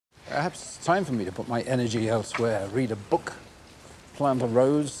Perhaps it's time for me to put my energy elsewhere, read a book, plant a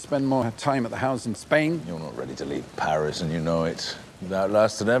rose, spend more time at the house in Spain. You're not ready to leave Paris, and you know it. You've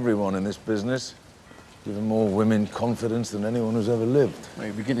outlasted everyone in this business. Given more women confidence than anyone who's ever lived. Well,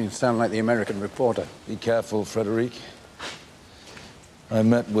 you're beginning to sound like the American reporter. Be careful, Frederic. I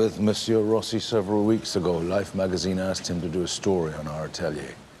met with Monsieur Rossi several weeks ago. Life magazine asked him to do a story on our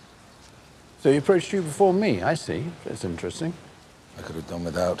atelier. So he approached you before me, I see. That's interesting. I could have done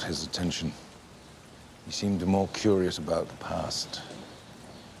without his attention. He seemed more curious about the past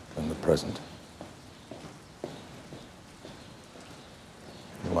than the present.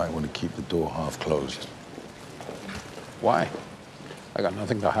 You might want to keep the door half closed. Why? I got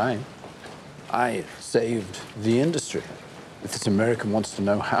nothing to hide. I saved the industry. If this American wants to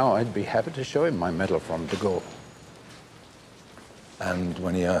know how, I'd be happy to show him my medal from de Gaulle. And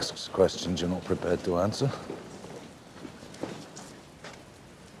when he asks questions you're not prepared to answer?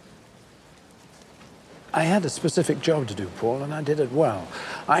 I had a specific job to do, Paul, and I did it well.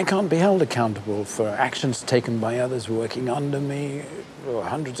 I can't be held accountable for actions taken by others working under me, or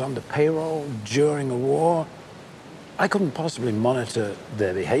hundreds under payroll during a war. I couldn't possibly monitor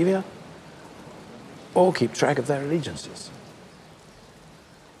their behavior or keep track of their allegiances.